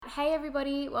Hey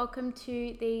everybody, welcome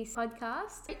to the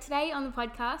podcast. Today on the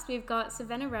podcast we've got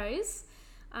Savannah Rose.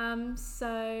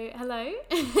 Hello.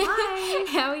 Hi.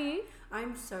 How are you?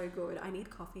 I'm so good. I need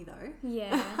coffee though.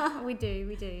 Yeah, we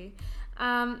do.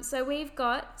 So we've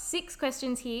got 6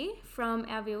 questions here from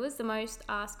our viewers, the most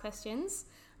asked questions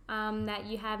that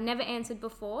you have never answered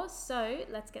before. So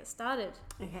let's get started.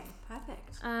 Okay,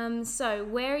 perfect. So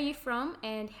where are you from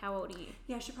and how old are you?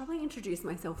 Yeah, I should probably introduce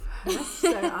myself first.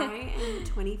 So I am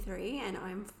 23 and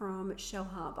I'm from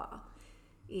Shellharbour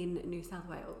in New South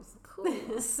Wales.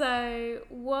 Cool. So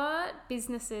what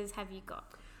businesses have you got?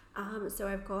 So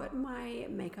I've got my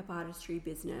makeup artistry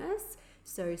business,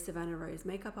 so Savannah Rose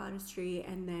Makeup Artistry,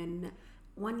 and then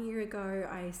 1 year ago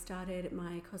I started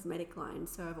my cosmetic line,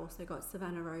 so I've also got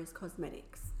Savannah Rose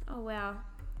Cosmetics. Oh wow,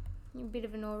 you're a bit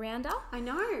of an all-rounder. I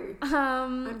know.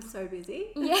 I'm so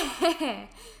busy. Yeah.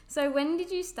 So when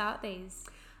did you start these?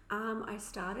 I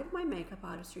started my makeup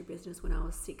artistry business when I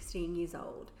was 16 years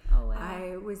old. Oh wow.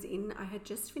 I had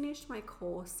just finished my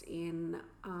course in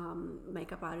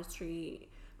makeup artistry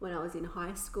when I was in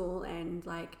high school, and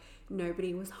like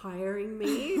nobody was hiring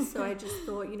me. So I just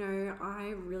thought,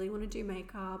 I really want to do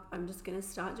makeup. I'm just going to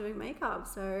start doing makeup.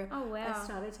 So Oh wow. I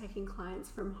started taking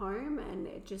clients from home and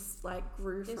it just like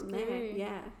grew from there.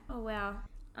 Yeah. Oh wow.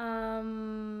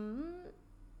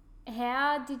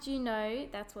 How did you know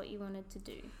that's what you wanted to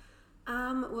do?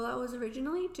 Well, I was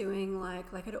originally doing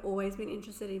like I'd always been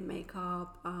interested in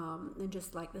makeup, and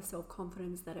just like the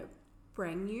self-confidence that it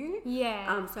bring you.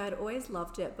 Yeah. So I'd always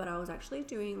loved it, but I was actually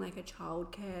doing like a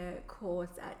childcare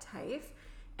course at TAFE,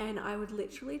 and I would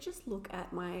literally just look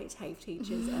at my TAFE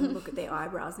teachers and look at their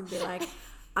eyebrows and be like,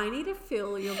 I need to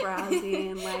fill your brows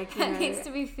in, like, That needs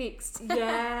to be fixed.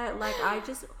 Yeah, like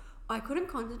I couldn't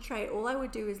concentrate. All I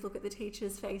would do is look at the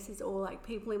teachers' faces or like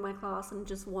people in my class and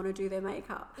just want to do their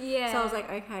makeup. Yeah. So I was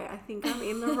like, okay, I think I'm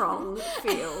in the wrong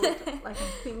field. Like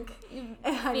I think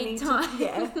I Big need time. to,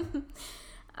 yeah.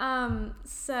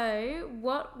 So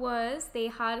what was the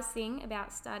hardest thing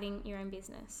about starting your own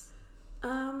business?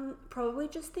 Probably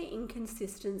just the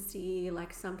inconsistency.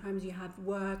 Like sometimes you have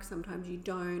work, sometimes you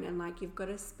don't, and like you've got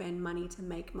to spend money to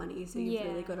make money. So you've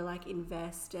really got to like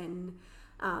invest and,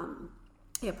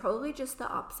 probably just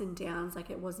the ups and downs.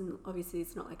 Like obviously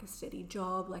it's not like a steady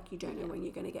job. Like you don't know when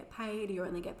you're going to get paid. You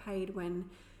only get paid when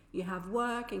you have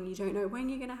work, and you don't know when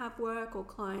you're going to have work or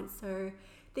clients. So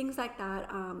things like that,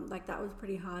 that was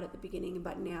pretty hard at the beginning,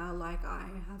 but now like I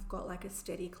have got like a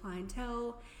steady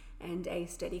clientele and a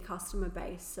steady customer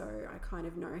base, so I kind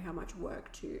of know how much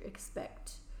work to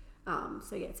expect.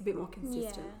 So yeah, it's a bit more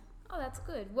consistent. Yeah. Oh, that's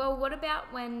good. Well, what about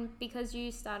because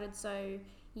you started so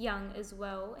young as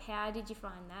well, how did you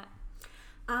find that?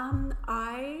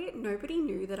 Nobody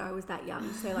knew that I was that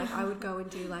young, so like I would go and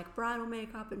do like bridal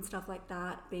makeup and stuff like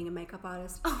that, being a makeup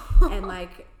artist, and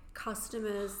like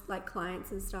customers, like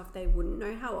clients and stuff, they wouldn't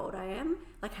know how old I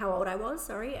was,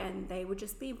 and they would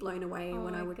just be blown away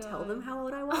when I would tell them how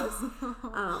old I was.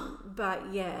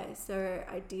 But yeah, so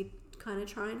I did kind of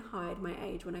try and hide my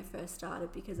age when I first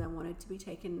started because I wanted to be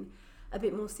taken a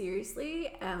bit more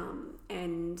seriously,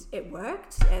 and it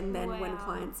worked. And then when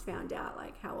clients found out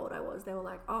like how old I was, they were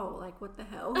like, oh, like what the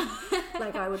hell?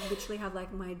 Like I would literally have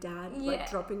like my dad like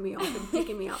dropping me off and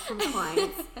picking me up from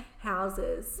clients'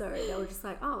 houses. So they were just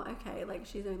like, oh, okay, like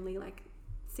she's only like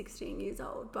 16 years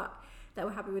old, but they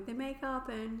were happy with their makeup.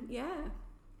 And yeah.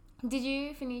 Did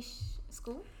you finish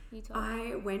school? Year 12?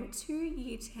 I went to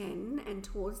year 10, and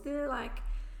towards the like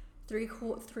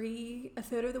a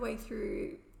third of the way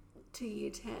through to year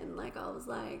 10, like I was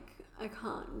like, I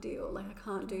can't do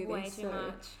this. Way too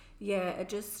much. Yeah, it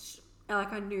just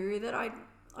like I knew that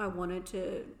I wanted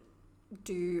to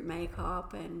do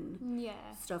makeup and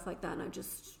stuff like that, and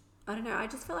I don't know, I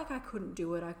just felt like I couldn't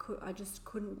do it. I just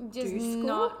couldn't do school.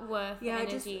 Not worth the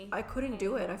energy. I couldn't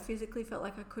do it. I physically felt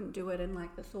like I couldn't do it, and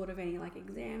like the thought of any like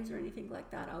exams or anything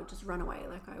like that, I would just run away.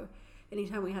 Like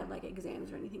anytime we had like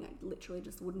exams or anything, I literally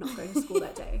just would not go to school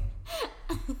that day.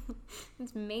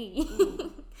 It's me.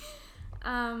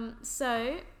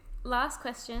 So last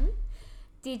question.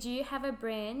 Did you have a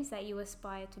brand that you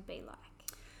aspire to be like?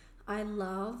 I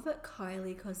love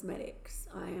Kylie Cosmetics.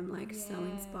 I am like so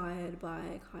inspired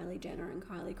by Kylie Jenner and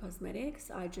Kylie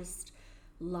Cosmetics. I just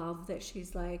love that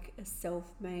she's like a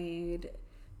self-made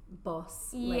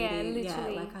boss lady. Yeah,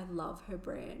 literally. Yeah, like I love her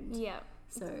brand. Yeah.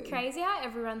 So it's crazy how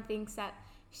everyone thinks that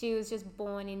she was just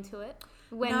born into it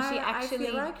when she actually I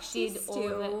feel like did all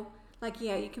of it. Like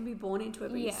you can be born into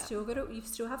it, but you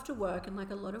still have to work, and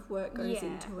like a lot of work goes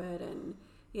into it, and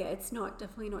it's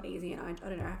definitely not easy. And I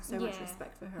don't know, I have so much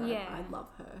respect for her. Yeah. I love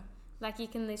her. Like you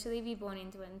can literally be born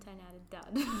into it and turn out a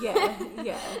dud.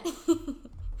 Yeah.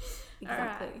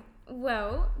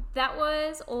 Well, that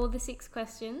was all the 6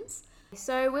 questions.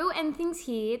 So we'll end things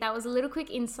here. That was a little quick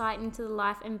insight into the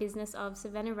life and business of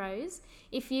Savannah Rose.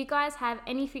 If you guys have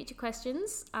any future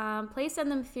questions, please send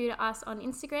them through to us on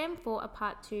Instagram for a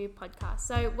part 2 podcast.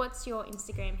 So what's your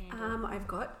Instagram handle? I've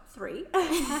got 3.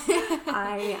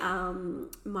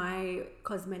 My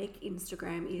cosmetic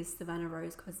Instagram is Savannah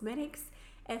Rose Cosmetics,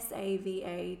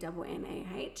 SAVANNAH,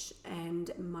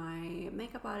 and my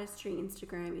makeup artistry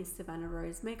Instagram is Savannah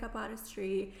Rose Makeup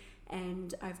Artistry.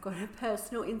 And I've got a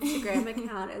personal Instagram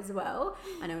account as well.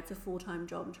 I know it's a full-time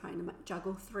job. I'm trying to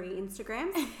juggle 3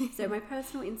 Instagrams. So my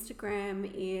personal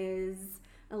Instagram is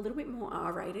a little bit more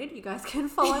R-rated. You guys can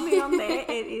follow me on there.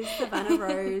 It is Savannah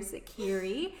Rose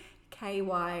Kyri,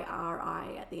 Kyri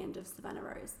at the end of Savannah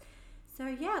Rose. So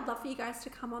yeah, I'd love for you guys to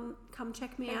come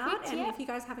check me out. And if you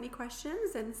guys have any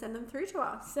questions, then send them through to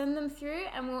us. Send them through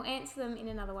and we'll answer them in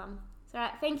another one. So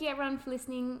thank you everyone for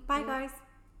listening. Bye guys.